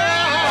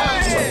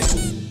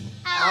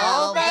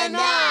 All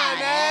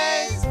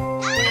bananas!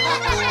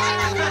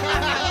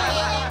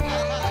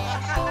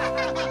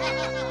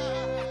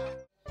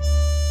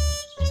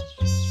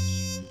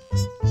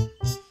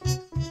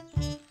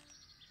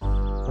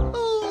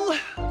 Oh,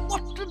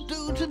 what to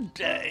do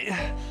today?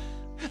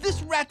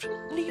 This rat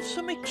needs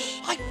some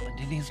excitement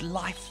in his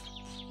life.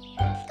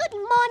 Good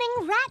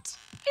morning, Rat.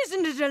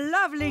 Isn't it a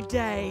lovely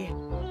day?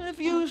 If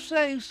you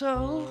say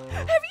so.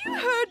 Have you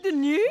heard the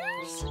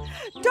news?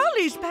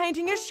 Dolly's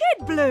painting a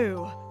shed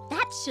blue.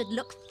 That should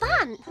look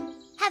fun.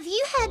 Have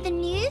you heard the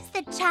news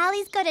that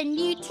Charlie's got a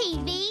new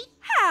TV?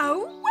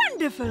 How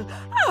wonderful!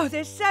 Oh,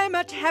 there's so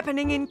much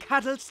happening in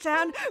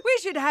Cuddlestown. We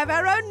should have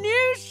our own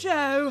news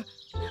show.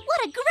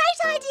 What a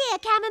great idea,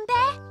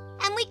 Camembert!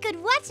 And we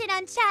could watch it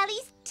on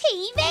Charlie's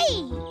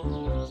TV.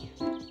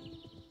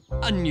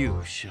 A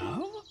new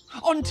show?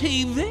 On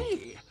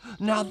TV?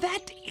 Now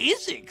that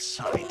is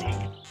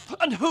exciting.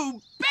 And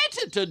who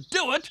better to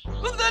do it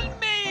than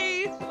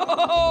me?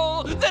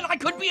 Oh, then I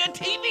could be a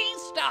TV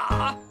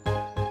star.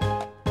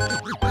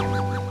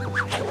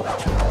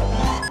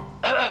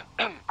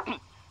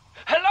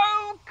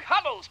 Hello,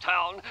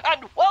 Cuddlestown,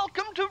 and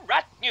welcome to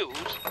Rat News.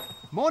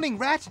 Morning,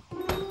 Rat.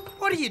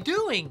 What are you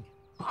doing?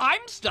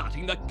 I'm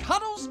starting the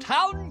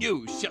Cuddlestown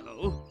News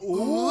Show.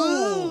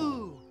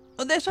 Ooh.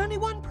 There's only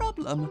one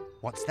problem.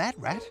 What's that,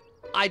 Rat?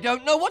 I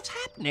don't know what's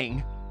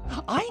happening.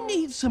 I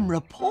need some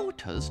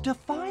reporters to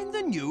find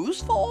the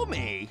news for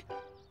me.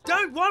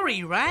 Don't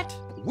worry, Rat.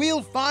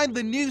 We'll find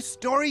the news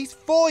stories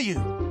for you.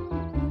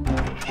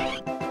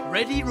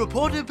 Ready,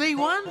 Reporter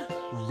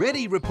B1?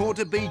 Ready,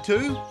 Reporter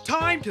B2?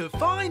 Time to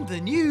find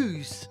the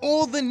news.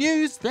 All the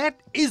news that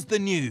is the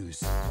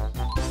news.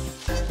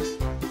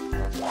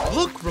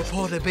 Look,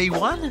 Reporter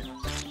B1.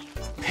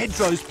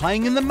 Pedro's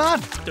playing in the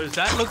mud. Does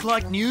that look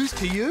like news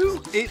to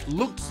you? It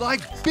looks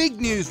like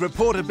big news,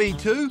 Reporter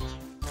B2.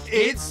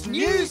 It's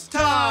news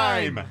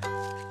time!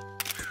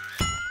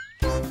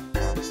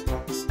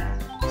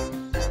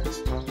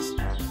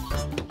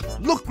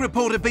 Look,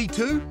 Reporter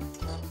B2.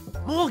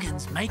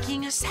 Morgan's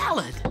making a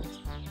salad.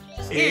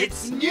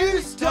 It's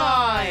news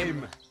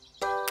time!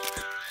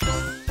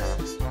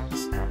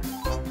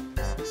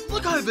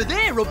 Look over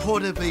there,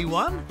 Reporter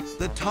B1.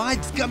 The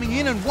tide's coming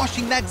in and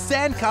washing that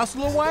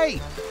sandcastle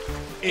away.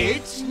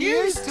 It's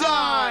news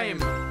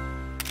time!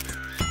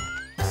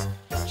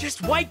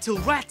 Just wait till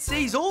Rat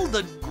sees all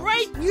the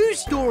great news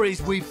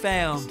stories we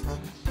found.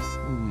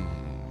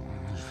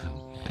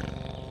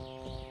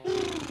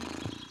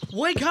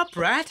 Wake up,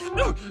 Rat.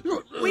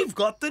 We've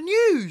got the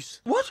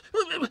news. What?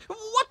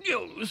 What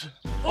news?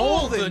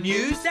 All the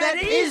news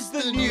that is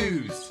the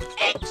news.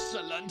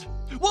 Excellent.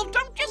 Well,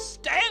 don't just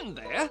stand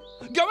there.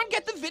 Go and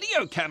get the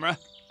video camera.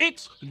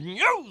 It's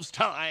news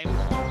time.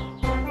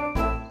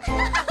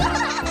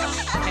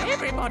 Hey,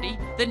 everybody,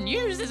 the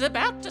news is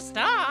about to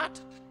start.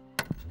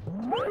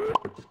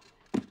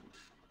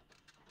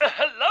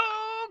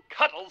 Hello,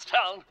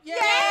 Cuddlestown.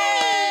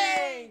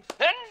 Yay!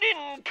 And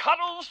in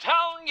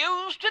Cuddlestown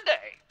news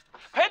today,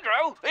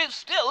 Pedro is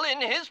still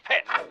in his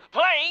pen,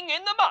 playing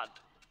in the mud.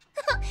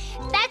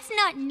 That's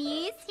not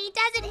news. He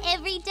does it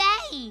every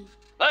day.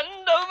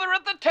 And over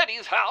at the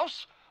Teddy's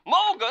house,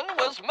 Morgan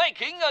was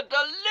making a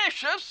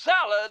delicious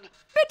salad.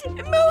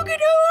 But Morgan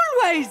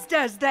always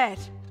does that.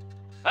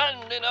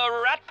 And in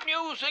a Rat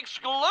News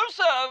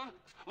exclusive,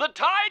 the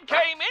tide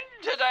came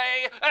in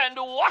today and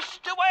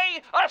washed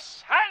away a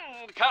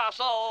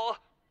sandcastle.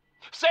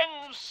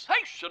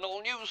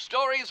 Sensational news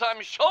stories,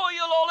 I'm sure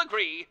you'll all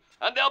agree.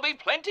 And there'll be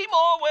plenty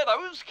more where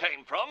those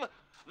came from.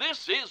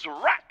 This is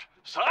Rat,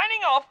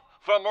 signing off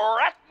from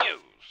Rat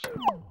News.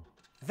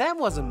 That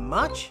wasn't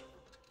much.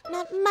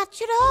 Not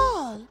much at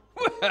all.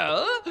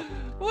 Well,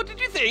 what did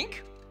you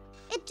think?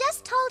 It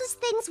just told us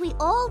things we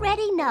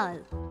already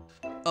know.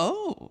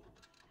 Oh.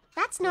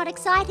 That's not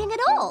exciting at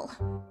all.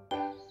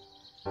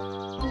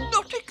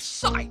 Not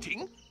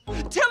exciting?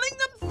 Telling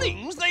them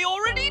things they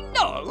already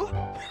know?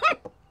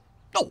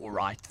 All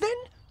right, then.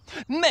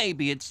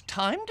 Maybe it's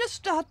time to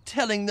start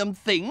telling them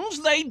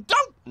things they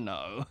don't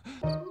know.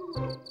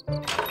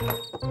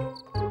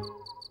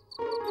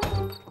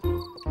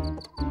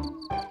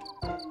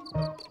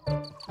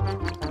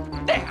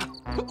 There,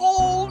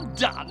 all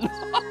done.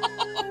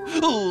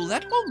 Oh,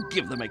 that will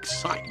give them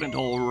excitement,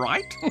 all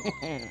right.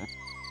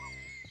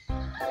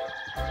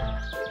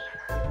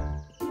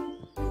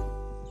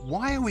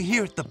 Why are we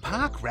here at the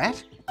park,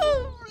 Rat?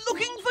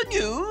 Looking for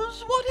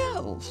news? What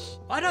else?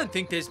 I don't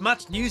think there's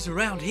much news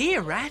around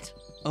here, Rat.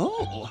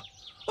 Oh,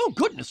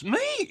 goodness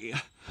me.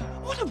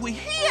 What have we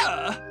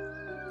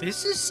here?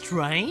 This is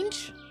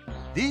strange.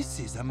 This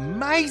is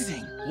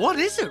amazing. What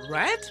is it,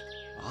 Rat?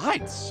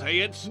 I'd say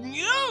it's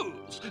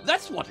news.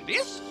 That's what it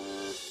is.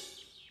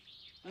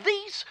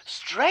 These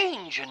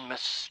strange and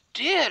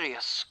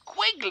mysterious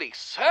squiggly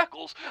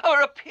circles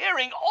are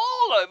appearing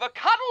all over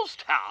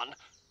Cuddlestown.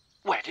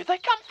 Where did they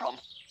come from?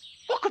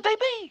 What could they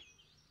be?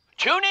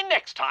 Tune in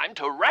next time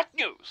to Rat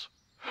News,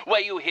 where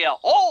you hear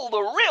all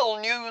the real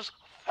news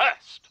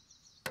first.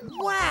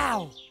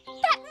 Wow!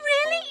 That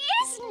really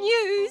is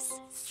news.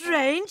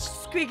 Strange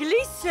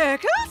squiggly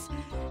circles?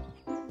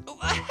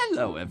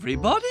 Hello,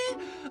 everybody.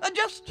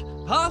 Just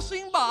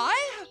passing by.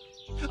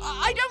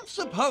 I don't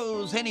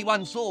suppose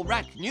anyone saw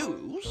Rat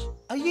News.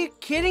 Are you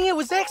kidding? It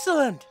was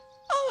excellent.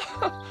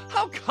 Oh,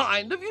 how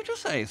kind of you to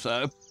say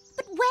so.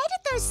 But where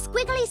did those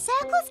squiggly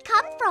circles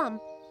come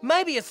from?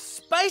 Maybe it's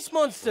space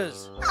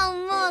monsters.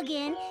 Oh,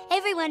 Morgan,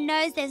 everyone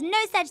knows there's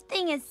no such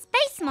thing as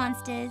space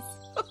monsters.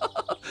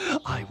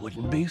 I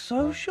wouldn't be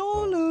so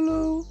sure,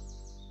 Lulu.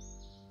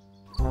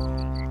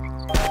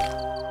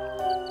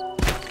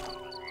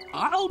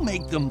 I'll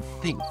make them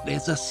think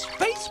there's a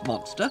space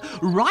monster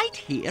right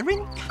here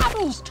in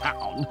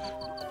Cuddlestown.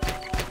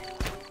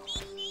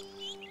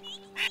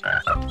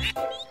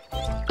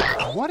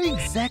 What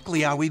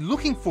exactly are we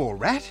looking for,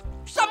 Rat?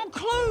 Some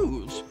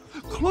clues.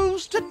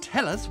 Clues to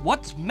tell us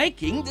what's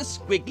making the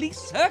squiggly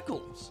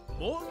circles.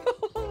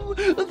 What?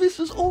 This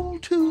is all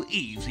too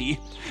easy.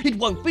 It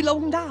won't be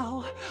long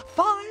now.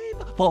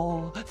 5,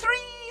 4, 3,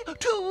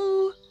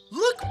 2...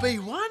 Look,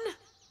 B1.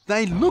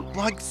 They look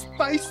like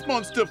space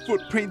monster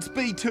footprints,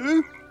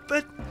 B2.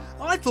 But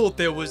I thought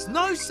there was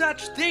no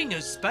such thing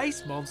as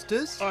space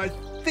monsters. I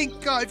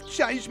think I've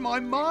changed my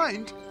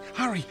mind.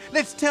 Hurry,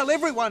 let's tell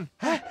everyone.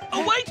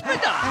 Oh, wait,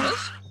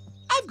 Bananas.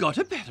 I've got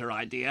a better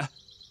idea.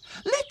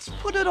 Let's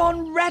put it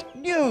on Rat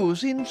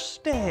News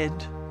instead.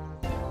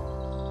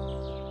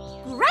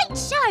 Great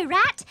show,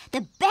 Rat!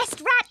 The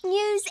best rat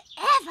news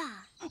ever!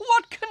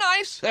 What can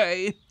I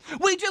say?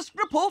 We just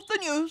report the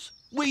news.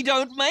 We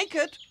don't make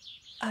it.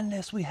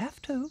 Unless we have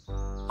to.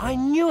 I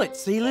knew it,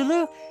 see,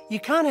 Lulu? You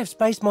can't have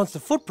space monster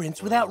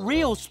footprints without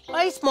real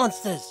space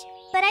monsters.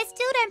 But I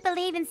still don't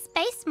believe in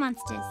space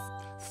monsters.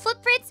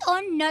 Footprints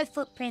or no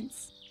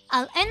footprints.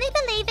 I'll only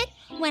believe it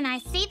when I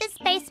see the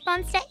space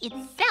monster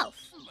itself.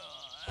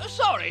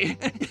 Sorry,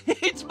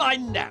 it's my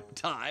nap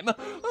time.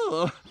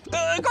 Oh,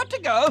 got to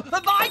go.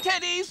 Bye,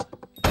 Teddies.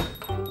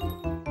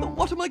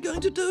 What am I going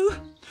to do?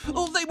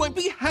 Oh, they won't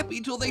be happy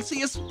till they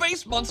see a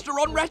space monster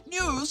on Rat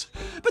News.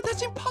 But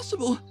that's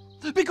impossible,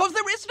 because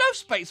there is no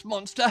space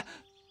monster.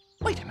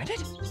 Wait a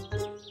minute.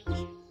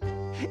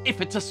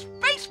 If it's a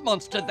space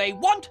monster they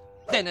want,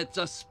 then it's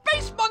a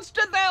space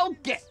monster they'll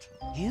get.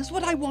 Here's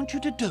what I want you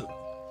to do.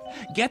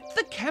 Get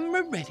the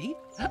camera ready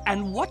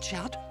and watch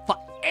out for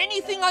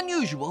anything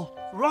unusual.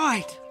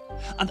 Right.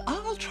 And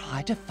I'll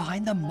try to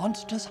find the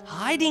monster's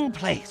hiding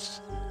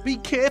place. Be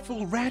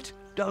careful, Rat.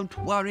 Don't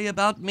worry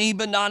about me,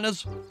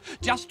 Bananas.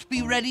 Just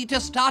be ready to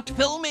start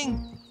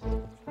filming.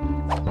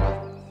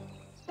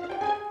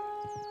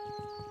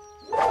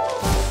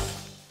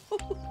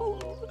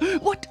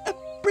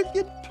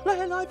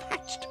 I've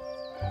hatched.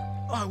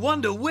 I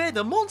wonder where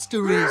the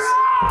monster is.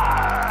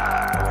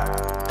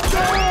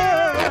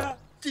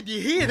 Did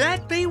you hear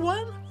that,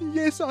 B1?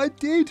 Yes, I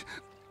did.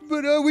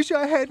 But I wish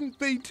I hadn't,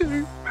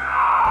 B2.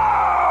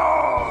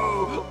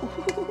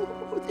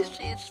 This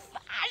is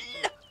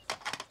fun.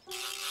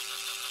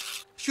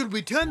 Should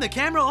we turn the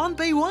camera on,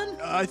 B1?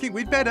 I think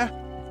we'd better.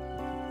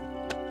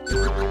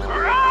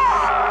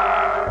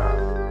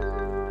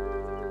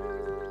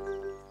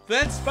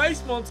 That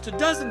space monster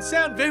doesn't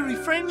sound very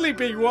friendly,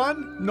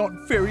 B1. Not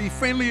very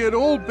friendly at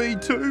all,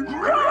 B2.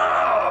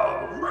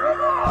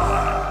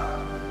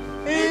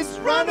 It's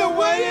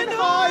runaway and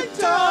high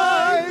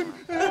time!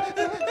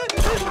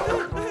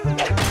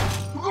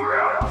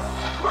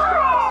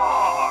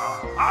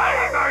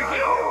 I'm a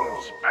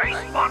huge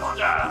space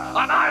monster,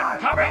 and I'm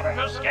coming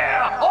to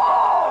scare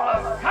all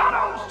of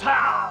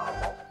Cuddlestown!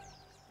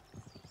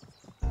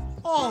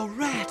 Oh,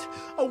 Rat,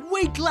 are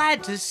we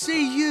glad to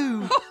see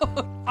you?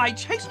 I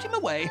chased him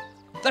away.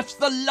 That's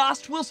the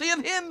last we'll see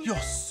of him. You're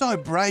so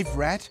brave,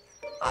 Rat.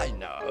 I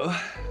know.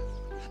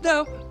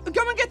 Now,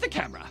 go and get the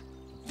camera.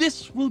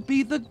 This will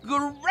be the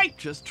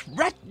greatest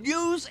rat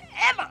news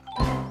ever.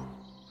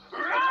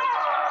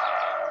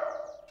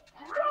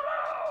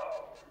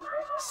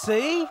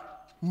 See?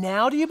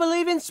 Now do you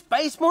believe in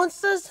space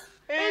monsters?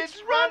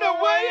 It's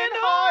runaway and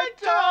high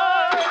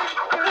time!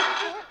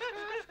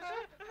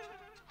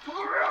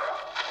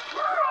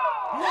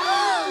 I'm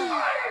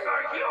a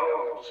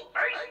huge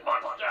space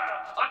monster,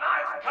 and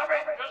I'm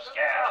coming to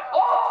scare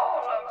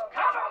all of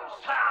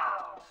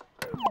Cuddlestown!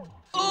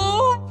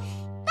 Oh!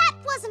 That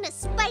wasn't a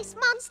space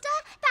monster.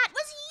 That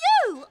was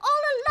you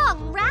all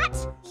along, Rat.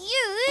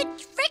 You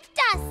tricked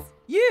us.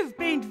 You've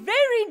been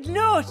very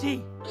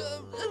naughty.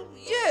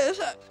 Yes,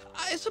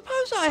 I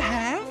suppose I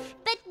have.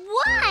 But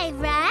why,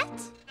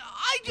 Rat?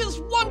 I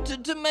just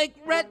wanted to make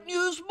rat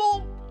news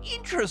more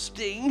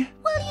interesting.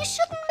 Well, you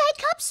shouldn't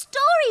make up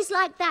stories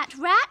like that,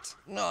 Rat.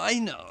 I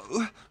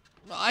know.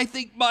 I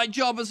think my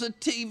job as a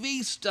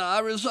TV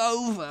star is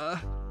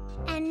over.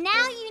 And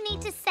now you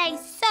need to say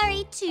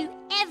sorry to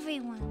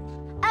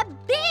everyone. A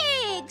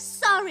big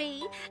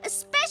sorry,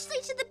 especially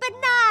to the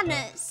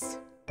bananas.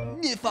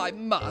 If I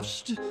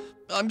must.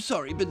 I'm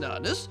sorry,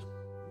 Bananas.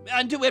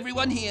 And to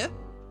everyone here.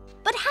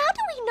 But how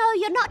do we know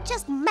you're not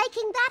just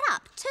making that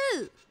up,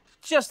 too?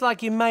 Just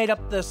like you made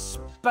up the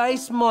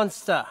space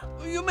monster.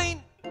 You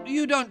mean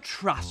you don't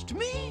trust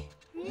me?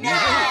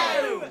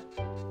 No!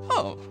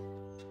 Oh.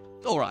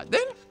 All right,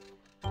 then.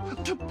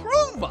 To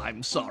prove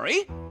I'm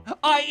sorry,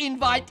 I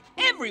invite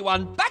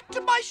everyone back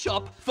to my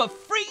shop for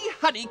free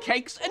honey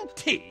cakes and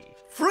tea.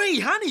 Free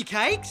honey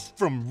cakes?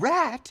 From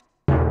Rat?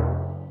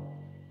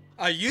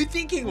 Are you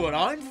thinking what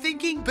I'm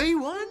thinking,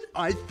 B1?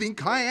 I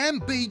think I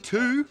am,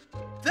 B2.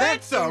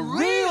 That's a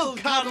real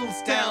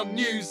Cuddlestown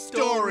news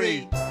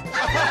story.